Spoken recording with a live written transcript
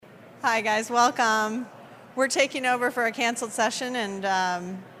Hi guys, welcome. We're taking over for a canceled session,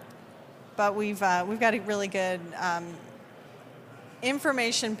 but we've got a really good,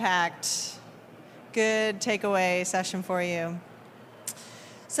 information-packed, good takeaway session for you.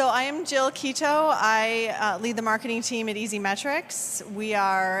 So I am Jill Quito. I lead the marketing team at Easy Metrics. We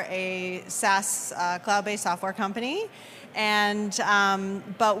are a SaaS cloud-based software company,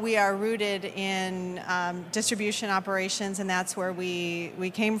 but we are rooted in distribution operations, and that's where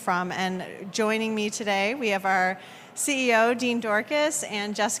we came from. And joining me today, we have our CEO, Dean Dorcas,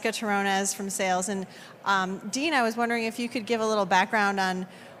 and Jessica Terronez from sales. And Dean, I was wondering if you could give a little background on,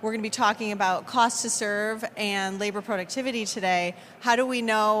 we're going to be talking about cost to serve and labor productivity today. How do we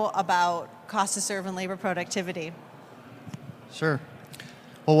know about cost to serve and labor productivity? Sure.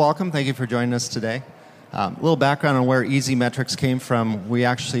 Well, welcome. Thank you for joining us today. A little background on where Easy Metrics came from. We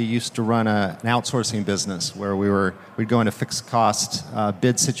actually used to run an outsourcing business where we'd go into fixed cost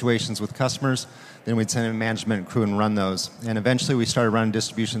bid situations with customers. Then we'd send in a management crew and run those. And eventually we started running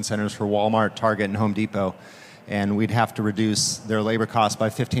distribution centers for Walmart, Target, and Home Depot. And we'd have to reduce their labor costs by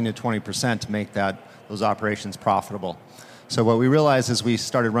 15 to 20% to make those operations profitable. So what we realized as we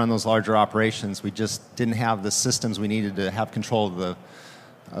started running those larger operations, we just didn't have the systems we needed to have control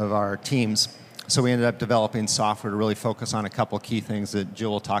of our teams. So we ended up developing software to really focus on a couple of key things that Jill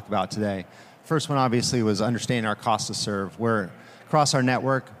will talk about today. First one, obviously, was understanding our cost to serve. Where across our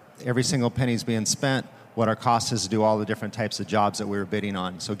network, every single penny is being spent, what our cost is to do all the different types of jobs that we were bidding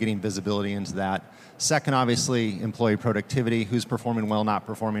on. So getting visibility into that. Second, obviously, employee productivity, who's performing well, not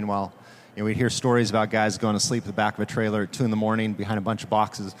performing well. You know, we'd hear stories about guys going to sleep at the back of a trailer at 2 a.m. behind a bunch of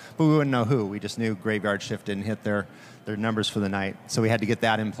boxes, but we wouldn't know who. We just knew graveyard shift didn't hit their numbers for the night. So we had to get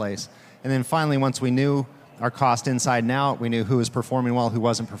that in place. And then finally, once we knew our cost inside and out, we knew who was performing well, who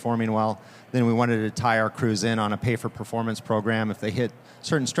wasn't performing well, then we wanted to tie our crews in on a pay-for-performance program. If they hit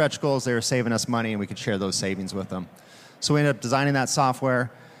certain stretch goals, they were saving us money, and we could share those savings with them. So we ended up designing that software,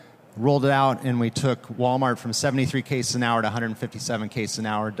 rolled it out, and we took Walmart from 73 cases an hour to 157 cases an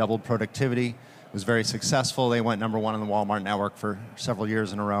hour, doubled productivity. It was very successful. They went number one on the Walmart network for several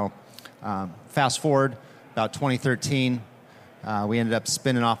years in a row. Fast forward, about 2013, we ended up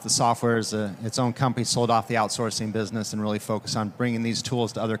spinning off the software as its own company, sold off the outsourcing business, and really focused on bringing these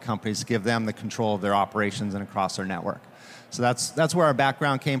tools to other companies to give them the control of their operations and across their network. So that's where our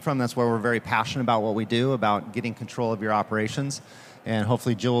background came from. That's where we're very passionate about what we do, about getting control of your operations. And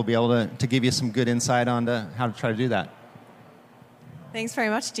hopefully Jill will be able to give you some good insight on how to try to do that. Thanks very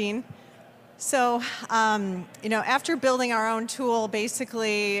much, Dean. So, after building our own tool,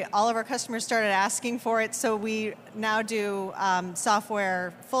 basically all of our customers started asking for it. So we now do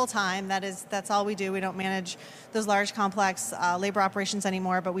software full-time. That's all we do. We don't manage those large, complex labor operations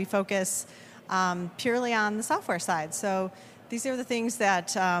anymore, but we focus purely on the software side. So these are the things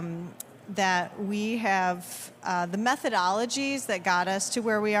that we have, the methodologies that got us to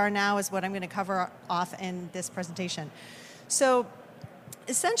where we are now is what I'm going to cover off in this presentation. So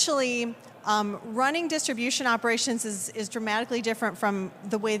essentially, running distribution operations is dramatically different from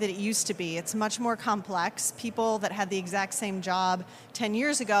the way that it used to be. It's much more complex. People that had the exact same job 10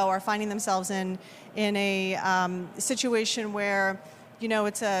 years ago are finding themselves in a situation where,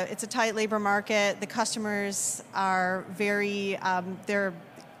 it's a tight labor market. The customers are very,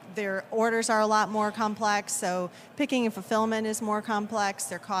 their orders are a lot more complex, so picking and fulfillment is more complex.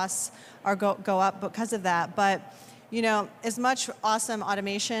 Their costs go up because of that. But as much awesome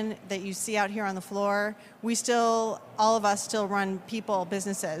automation that you see out here on the floor, all of us still run people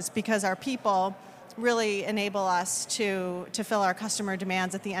businesses because our people really enable us to fill our customer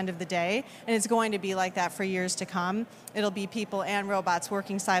demands at the end of the day. And it's going to be like that for years to come. It'll be people and robots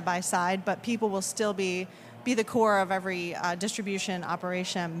working side by side, but people will still be the core of every distribution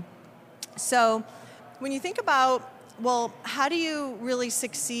operation. So when you think about, well, how do you really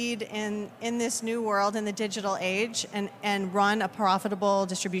succeed in this new world, in the digital age, and run a profitable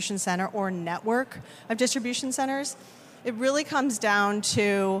distribution center or network of distribution centers? It really comes down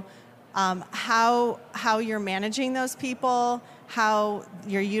to how you're managing those people, how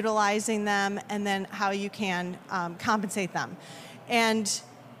you're utilizing them, and then how you can compensate them. And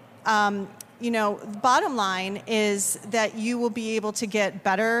the bottom line is that you will be able to get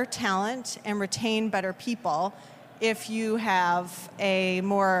better talent and retain better people if you have a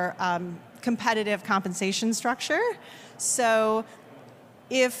more competitive compensation structure. So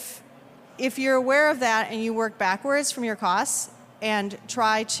if you're aware of that and you work backwards from your costs and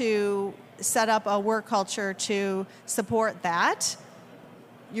try to set up a work culture to support that,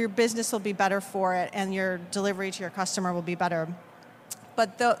 your business will be better for it and your delivery to your customer will be better.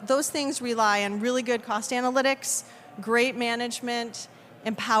 But those things rely on really good cost analytics, great management,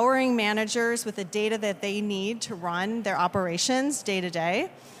 empowering managers with the data that they need to run their operations day to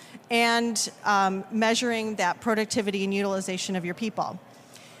day, and measuring that productivity and utilization of your people.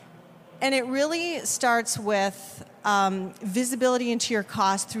 And it really starts with visibility into your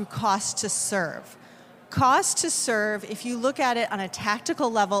cost through cost to serve. Cost to serve, if you look at it on a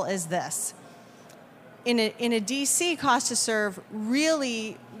tactical level, is this. In a DC, cost to serve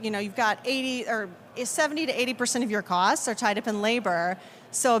really, you've got 70 to 80% of your costs are tied up in labor.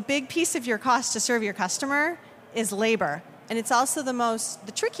 So a big piece of your cost to serve your customer is labor. And it's also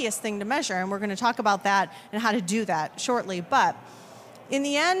the trickiest thing to measure, and we're going to talk about that and how to do that shortly. But in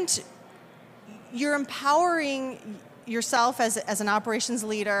the end, you're empowering yourself as an operations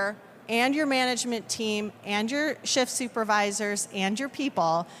leader and your management team and your shift supervisors and your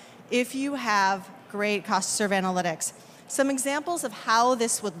people if you have great cost to serve analytics. Some examples of how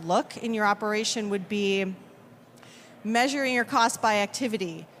this would look in your operation would be measuring your cost by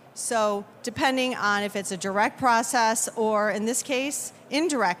activity. So depending on if it's a direct process or, in this case,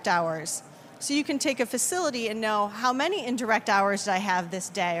 indirect hours. So you can take a facility and know how many indirect hours did I have this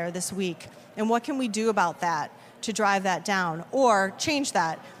day or this week, and what can we do about that to drive that down or change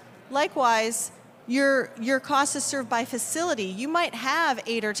that. Likewise, your cost is served by facility. You might have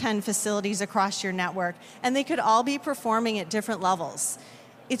 8 or 10 facilities across your network, and they could all be performing at different levels.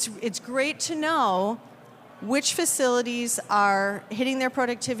 It's great to know which facilities are hitting their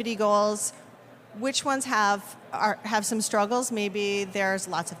productivity goals, which ones have some struggles. Maybe there's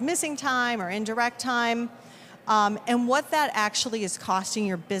lots of missing time or indirect time, and what that actually is costing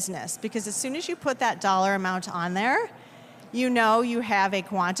your business. Because as soon as you put that dollar amount on there, you have a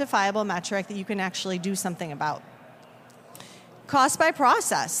quantifiable metric that you can actually do something about. Cost by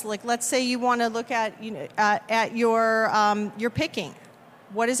process. Like, let's say you want to look at your picking.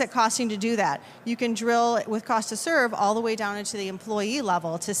 What is it costing to do that? You can drill with cost to serve all the way down into the employee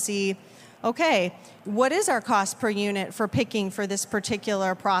level to see, okay, what is our cost per unit for picking for this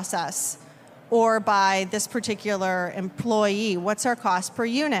particular process? Or by this particular employee, what's our cost per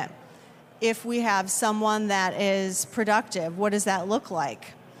unit? If we have someone that is productive, what does that look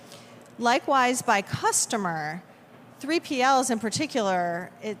like? Likewise, by customer, 3PLs in particular,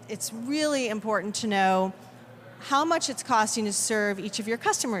 it's really important to know how much it's costing to serve each of your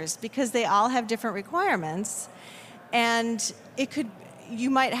customers, because they all have different requirements. And you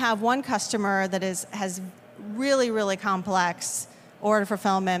might have one customer that has really, really complex order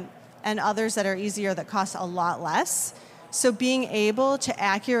fulfillment, and others that are easier that cost a lot less. So being able to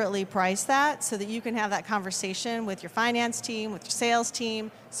accurately price that so that you can have that conversation with your finance team, with your sales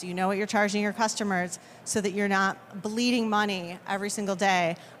team, so you know what you're charging your customers, so that you're not bleeding money every single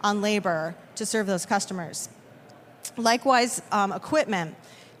day on labor to serve those customers. Likewise, equipment.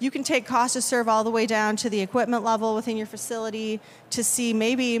 You can take cost to serve all the way down to the equipment level within your facility to see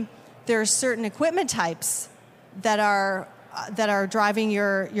maybe there are certain equipment types that are driving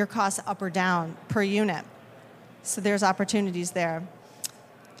your costs up or down per unit. So there's opportunities there.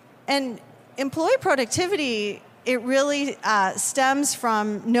 And employee productivity, it really stems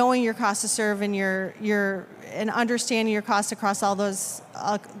from knowing your cost to serve and and understanding your costs across all those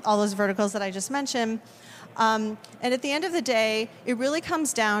verticals that I just mentioned. And at the end of the day, it really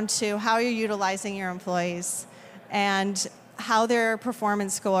comes down to how you're utilizing your employees and how their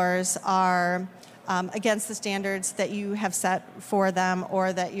performance scores are against the standards that you have set for them,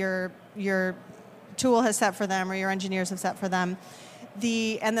 or that your tool has set for them, or your engineers have set for them.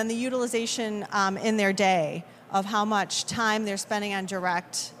 And then the utilization in their day of how much time they're spending on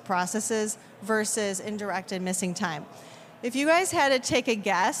direct processes versus indirect and missing time. If you guys had to take a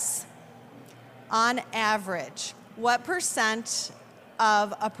guess, on average, what %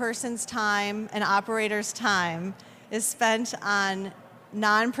 of a person's time, an operator's time, is spent on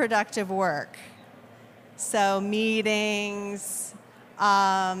non-productive work? So meetings,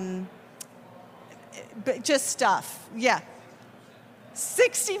 but just stuff. Yeah,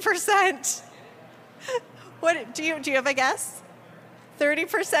 60%. What do you have a guess?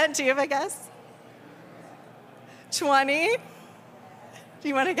 30%? Do you have a guess? 20? Do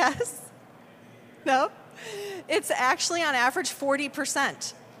you want to guess? No? It's actually on average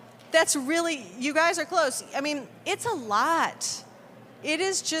 40%. That's really, you guys are close. I mean, it's a lot.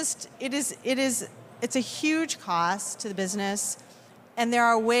 It's a huge cost to the business, and there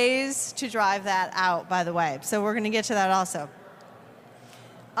are ways to drive that out, by the way. So we're going to get to that also.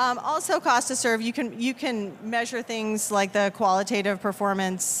 Also, cost to serve, you can measure things like the qualitative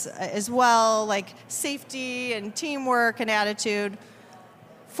performance as well, like safety and teamwork and attitude.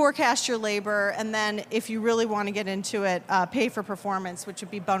 Forecast your labor, and then if you really want to get into it, pay for performance, which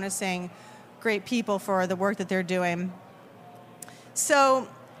would be bonusing great people for the work that they're doing. So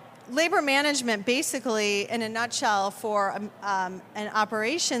labor management, basically, in a nutshell, for an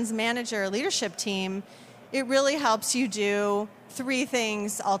operations manager leadership team, it really helps you do three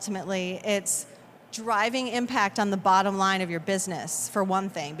things ultimately. It's driving impact on the bottom line of your business, for one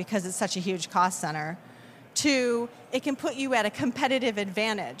thing, because it's such a huge cost center. Two, it can put you at a competitive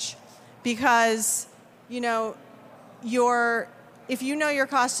advantage because, if you know your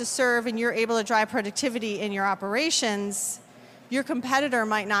cost to serve and you're able to drive productivity in your operations, your competitor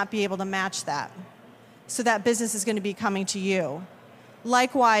might not be able to match that. So that business is going to be coming to you.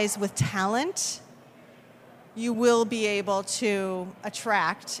 Likewise, with talent, you will be able to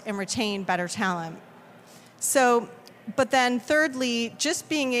attract and retain better talent. So, but then thirdly, just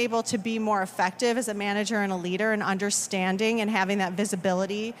being able to be more effective as a manager and a leader and understanding and having that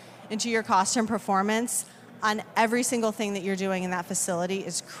visibility into your cost and performance on every single thing that you're doing in that facility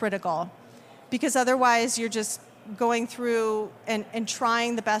is critical. Because otherwise you're just going through and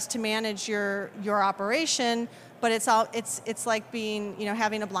trying the best to manage your operation, but it's like being,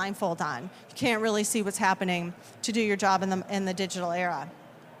 having a blindfold on. You can't really see what's happening to do your job in the digital era.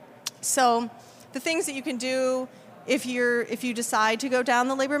 So the things that you can do if you decide to go down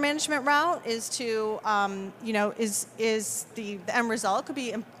the labor management route is to, is the end result could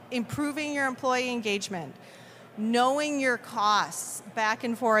be improving your employee engagement, knowing your costs back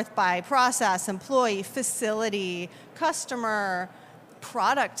and forth by process, employee, facility, customer,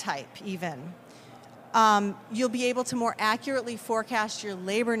 product type even. You'll be able to more accurately forecast your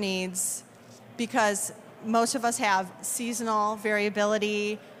labor needs because most of us have seasonal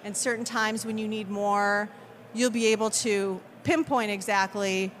variability, and certain times when you need more, you'll be able to pinpoint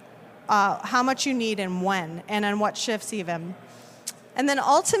exactly how much you need and when, and on what shifts even. And then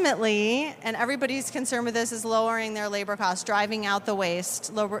ultimately, and everybody's concerned with this, is lowering their labor costs, driving out the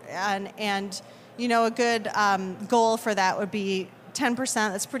waste, and a good goal for that would be 10%.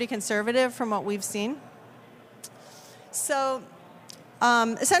 That's pretty conservative from what we've seen. So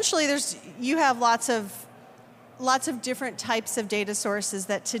essentially, you have lots of different types of data sources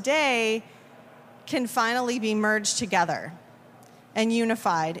that today can finally be merged together and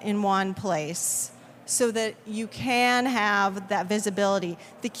unified in one place so that you can have that visibility.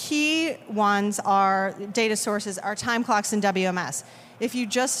 The key ones are data sources are time clocks and WMS. If you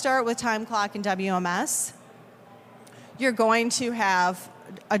just start with time clock and WMS, you're going to have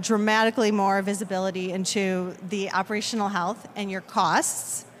a dramatically more visibility into the operational health and your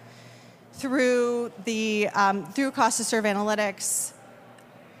costs through cost to serve analytics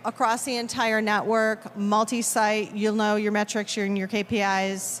across the entire network, multi-site. You'll know your metrics and your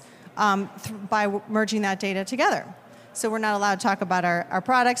KPIs by merging that data together. So we're not allowed to talk about our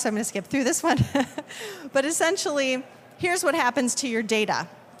products, so I'm going to skip through this one. But essentially, here's what happens to your data,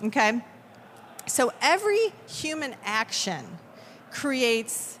 okay? So every human action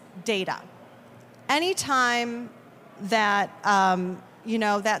creates data. Anytime that,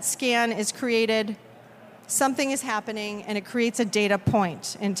 that scan is created, something is happening and it creates a data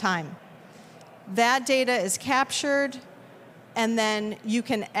point in time. That data is captured, and then you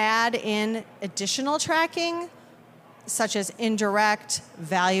can add in additional tracking, such as indirect,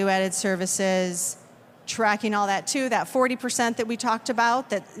 value-added services, tracking all that too. That 40% that we talked about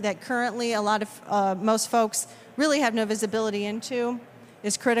that currently a lot of most folks really have no visibility into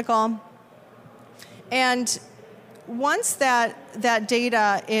is critical. And once that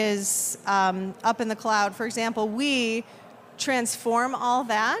data is up in the cloud, for example, we transform all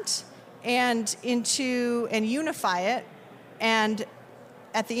that and unify it, and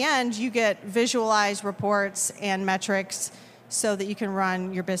at the end you get visualized reports and metrics so that you can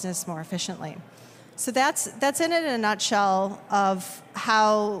run your business more efficiently. So that's in it in a nutshell of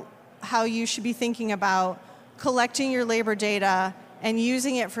how you should be thinking about collecting your labor data and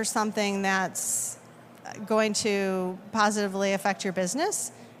using it for something that's going to positively affect your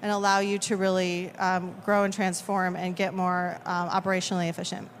business and allow you to really grow and transform and get more operationally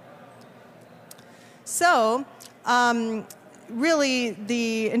efficient. So really,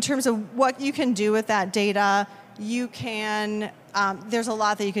 in terms of what you can do with that data, you can, there's a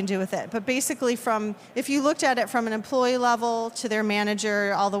lot that you can do with it. But basically, if you looked at it from an employee level to their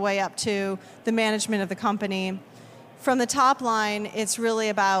manager all the way up to the management of the company, from the top line, it's really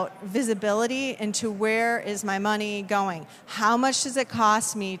about visibility into where is my money going? How much does it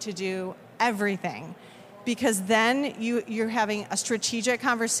cost me to do everything? Because then you're having a strategic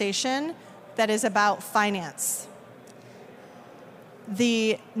conversation that is about finance.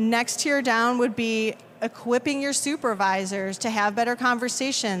 The next tier down would be equipping your supervisors to have better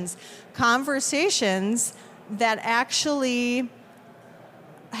conversations that actually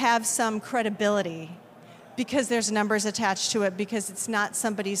have some credibility. because there's numbers attached to it, because it's not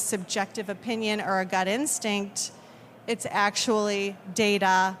somebody's subjective opinion or a gut instinct. It's actually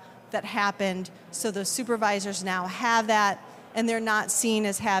data that happened. So those supervisors now have that, and they're not seen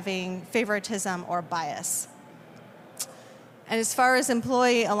as having favoritism or bias. And as far as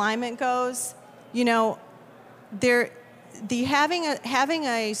employee alignment goes, you know, having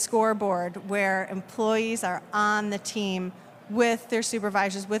a scoreboard where employees are on the team with their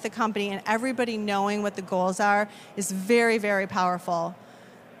supervisors, with the company, and everybody knowing what the goals are is very, very powerful.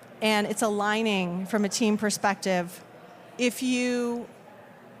 And it's aligning from a team perspective. Because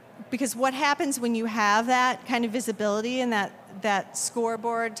what happens when you have that kind of visibility and that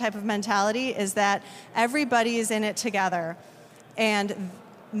scoreboard type of mentality is that everybody is in it together. And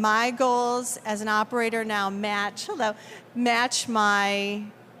my goals as an operator now match my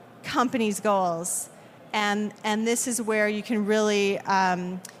company's goals. And this is where you can really,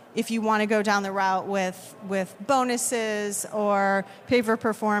 if you want to go down the route with bonuses or pay for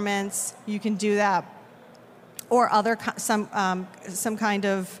performance, you can do that. Or some kind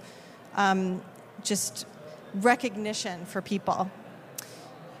of just recognition for people.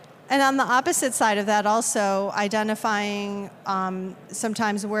 And on the opposite side of that, also identifying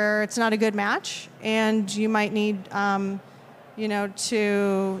sometimes where it's not a good match, and you might need,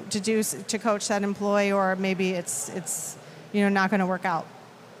 to coach that employee, or maybe it's not going to work out.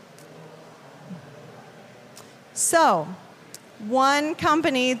 So, one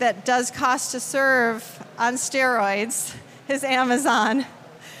company that does cost to serve on steroids is Amazon.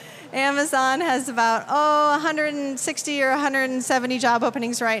 Amazon has about 160 or 170 job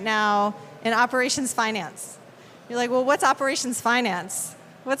openings right now in operations finance. You're like, well, what's operations finance?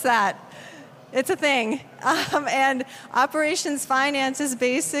 What's that? It's a thing. And operations finance is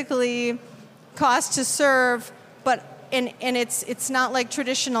basically cost to serve, but it's not like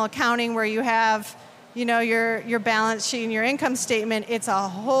traditional accounting where you have your balance sheet and your income statement. It's a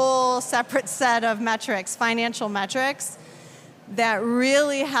whole separate set of metrics, financial metrics, that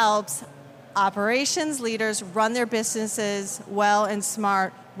really helps operations leaders run their businesses well and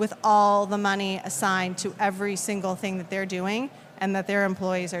smart with all the money assigned to every single thing that they're doing and that their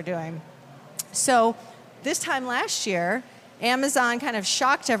employees are doing. So this time last year, Amazon kind of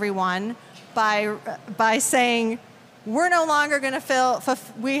shocked everyone by saying, we're no longer going to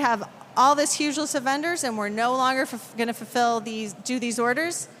we have all this huge list of vendors and we're no longer going to do these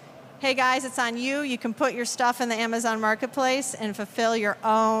orders. Hey guys, it's on you. You can put your stuff in the Amazon marketplace and fulfill your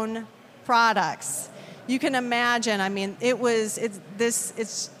own products. You can imagine, I mean, it's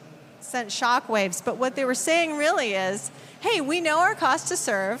sent shockwaves, but what they were saying really is, hey, we know our cost to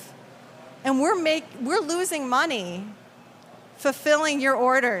serve, and we're losing money fulfilling your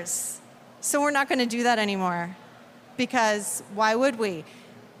orders. So we're not going to do that anymore. Because why would we?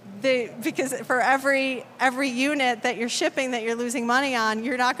 Because for every unit that you're shipping that you're losing money on,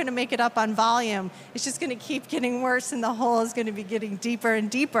 you're not going to make it up on volume. It's just going to keep getting worse, and the hole is going to be getting deeper and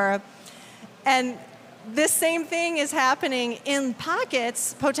deeper. And this same thing is happening in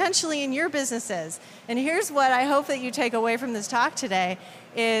pockets, potentially in your businesses. And here's what I hope that you take away from this talk today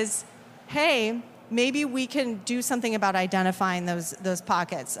is, hey, maybe we can do something about identifying those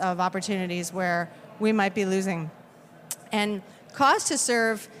pockets of opportunities where we might be losing. And cost to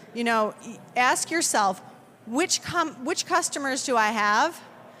serve, ask yourself, which customers do I have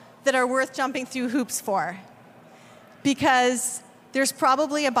that are worth jumping through hoops for? Because there's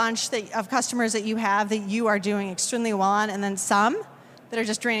probably a bunch of customers that you have that you are doing extremely well on, and then some that are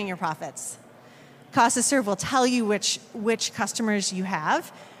just draining your profits. Cost to serve will tell you which customers you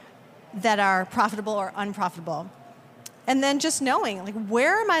have that are profitable or unprofitable. And then just knowing,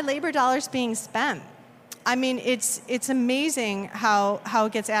 where are my labor dollars being spent? I mean, it's amazing how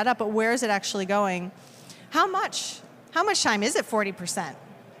it gets added up, but where is it actually going? How much time is it? 40%.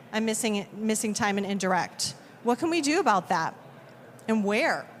 I'm missing time in indirect. What can we do about that? And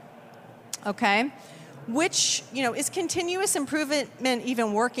where? Okay? Is continuous improvement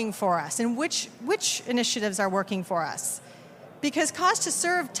even working for us? And which initiatives are working for us? Because cost to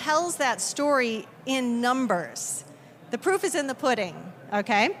serve tells that story in numbers. The proof is in the pudding,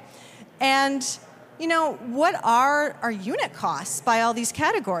 okay? And what are our unit costs by all these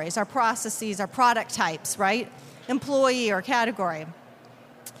categories, our processes, our product types, right? Employee or category.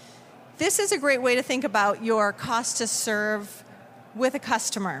 This is a great way to think about your cost to serve with a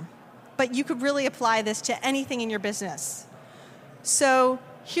customer, but you could really apply this to anything in your business. So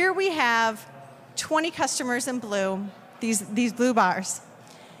here we have 20 customers in blue, these blue bars.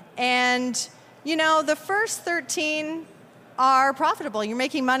 And, the first 13 are profitable. You're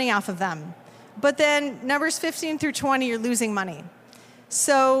making money off of them. But then numbers 15 through 20, you're losing money.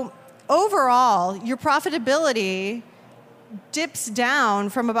 So overall, your profitability dips down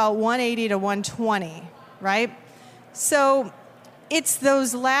from about 180 to 120, right? So it's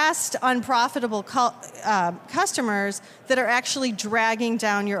those last unprofitable customers that are actually dragging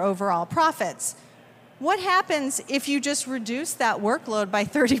down your overall profits. What happens if you just reduce that workload by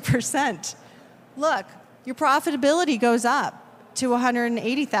 30%? Look, your profitability goes up to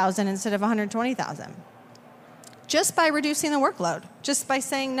 180,000 instead of 120,000. Just by reducing the workload, just by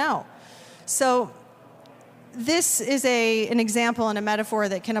saying no. So this is an example and a metaphor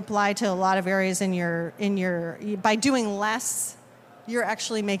that can apply to a lot of areas in your by doing less, you're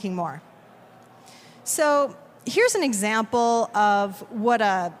actually making more. So here's an example of what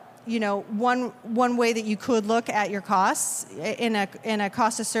one way that you could look at your costs in a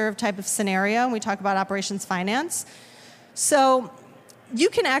cost to serve type of scenario. We talk about operations finance. So you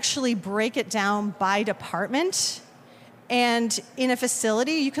can actually break it down by department. And in a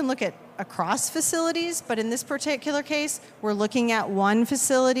facility, you can look at across facilities, but in this particular case, we're looking at one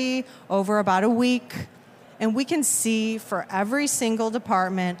facility over about a week. And we can see for every single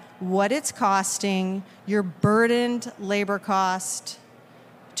department what it's costing, your burdened labor cost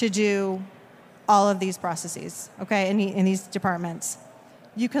to do all of these processes, okay, in these departments.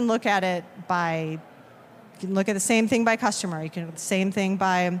 You can look at it by, you can look at the same thing by customer, you can look at the same thing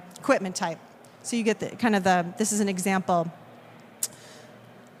by equipment type. So you get this is an example.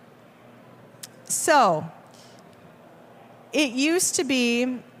 So it used to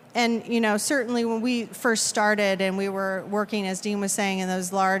be, and certainly when we first started and we were working, as Dean was saying, in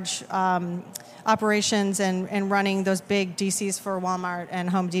those large operations and running those big DCs for Walmart and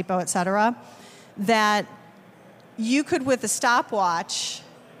Home Depot, et cetera, that you could, with a stopwatch,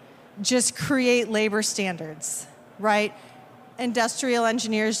 just create labor standards, right? Industrial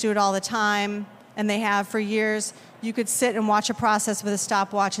engineers do it all the time, and they have for years. You could sit and watch a process with a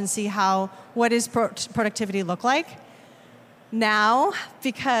stopwatch and see what does productivity look like. Now,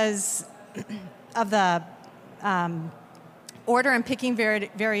 because of the order and picking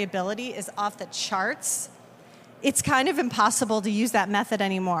variability is off the charts, it's kind of impossible to use that method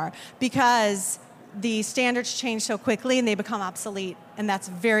anymore because the standards change so quickly and they become obsolete, and that's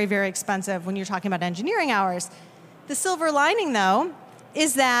very, very expensive when you're talking about engineering hours. The silver lining, though,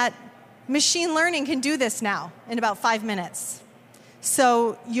 is that machine learning can do this now in about 5 minutes.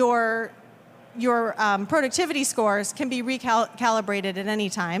 So your productivity scores can be recalibrated at any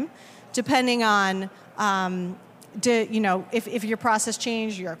time, depending on if your process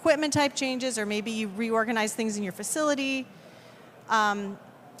changed, your equipment type changes, or maybe you reorganize things in your facility.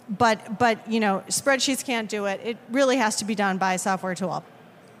 But spreadsheets can't do it. It really has to be done by a software tool.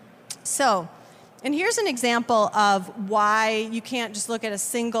 So, and here's an example of why you can't just look at a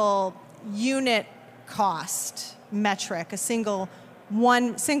single unit cost metric,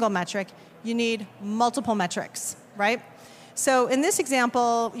 one single metric. You need multiple metrics, right? So in this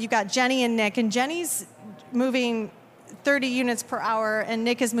example, you've got Jenny and Nick, and Jenny's moving 30 units per hour, and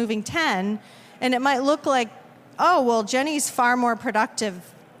Nick is moving 10, and it might look like, oh, well, Jenny's far more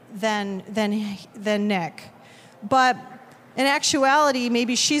productive than Nick. But in actuality,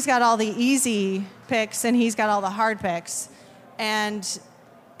 maybe she's got all the easy picks, and he's got all the hard picks, and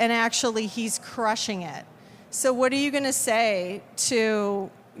actually he's crushing it. So what are you going to say to...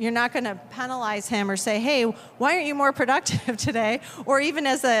 You're not going to penalize him or say, hey, why aren't you more productive today? Or even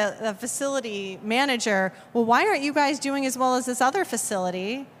as a facility manager, well, why aren't you guys doing as well as this other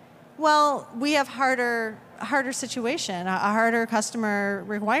facility? Well, we have harder situation, a harder customer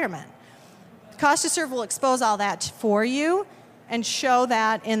requirement. Cost to serve will expose all that for you and show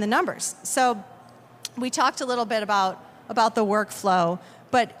that in the numbers. So we talked a little bit about the workflow.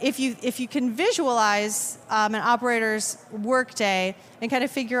 But if you can visualize an operator's workday and kind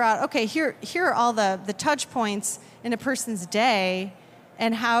of figure out, okay, here are all the touch points in a person's day,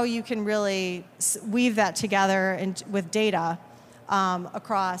 and how you can really weave that together with data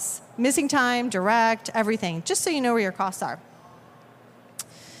across missing time, direct, everything, just so you know where your costs are.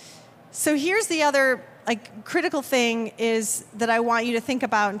 So here's the other critical thing is that I want you to think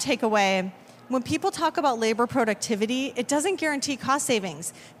about and take away. When people talk about labor productivity, it doesn't guarantee cost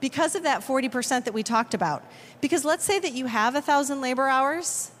savings because of that 40% that we talked about. Because let's say that you have 1,000 labor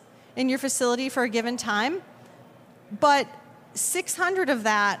hours in your facility for a given time, but 600 of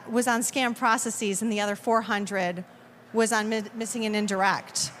that was on scam processes and the other 400 was on missing and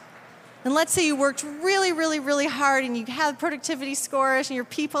indirect. And let's say you worked really, really, really hard and you have productivity scores and your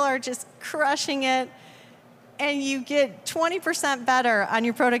people are just crushing it, and you get 20% better on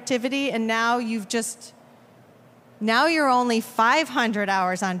your productivity, and now you're only 500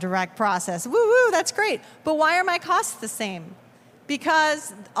 hours on direct process. Woo-woo, that's great. But why are my costs the same?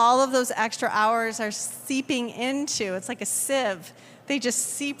 because all of those extra hours are seeping into, it's like a sieve. They just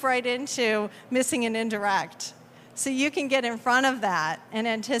seep right into missing and indirect. So you can get in front of that and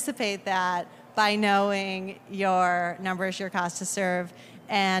anticipate that by knowing your numbers, your cost to serve,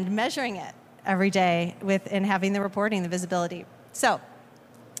 and measuring it every day and having the reporting, the visibility. So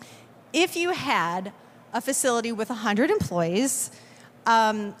if you had a facility with 100 employees,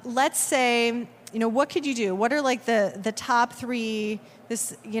 let's say, what could you do? What are like the top 3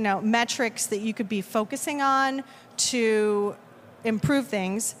 metrics that you could be focusing on to improve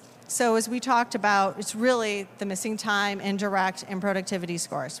things? So as we talked about, it's really the missing time, indirect, and productivity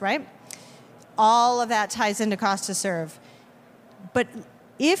scores, right? All of that ties into cost to serve. But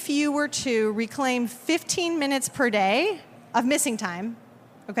if you were to reclaim 15 minutes per day of missing time,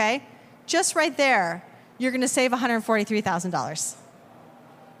 okay, just right there, you're going to save $143,000.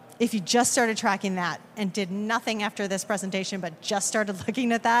 If you just started tracking that and did nothing after this presentation but just started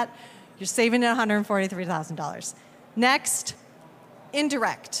looking at that, you're saving $143,000. Next,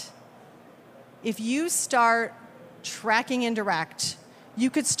 indirect. If you start tracking indirect, you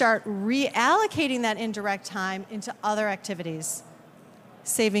could start reallocating that indirect time into other activities,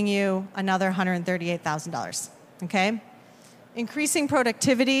 saving you another $138,000, okay? Increasing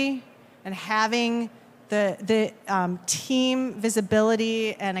productivity and having the team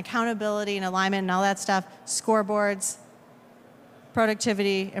visibility and accountability and alignment and all that stuff, scoreboards,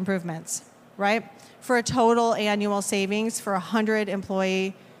 productivity improvements, right? For a total annual savings for a 100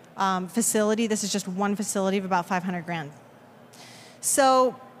 employee facility, this is just one facility of about $500,000.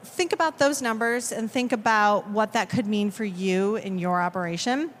 So think about those numbers and think about what that could mean for you in your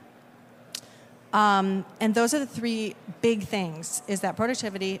operation. And those are the 3 big things, is that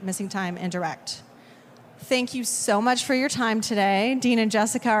productivity, missing time, and direct. Thank you so much for your time today. Dean and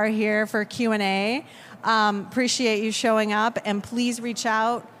Jessica are here for Q&A. Appreciate you showing up, and please reach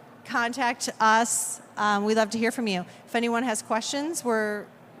out, contact us. We'd love to hear from you. If anyone has questions, are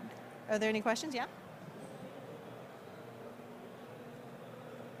there any questions? Yeah?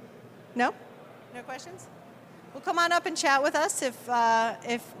 No? No questions? Well, come on up and chat with us.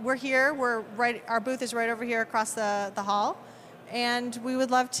 If we're here, our booth is right over here across the hall. And we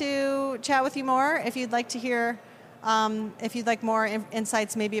would love to chat with you more if you'd like to hear, if you'd like more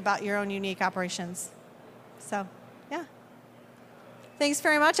insights maybe about your own unique operations. So, yeah. Thanks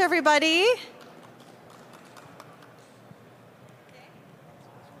very much, everybody.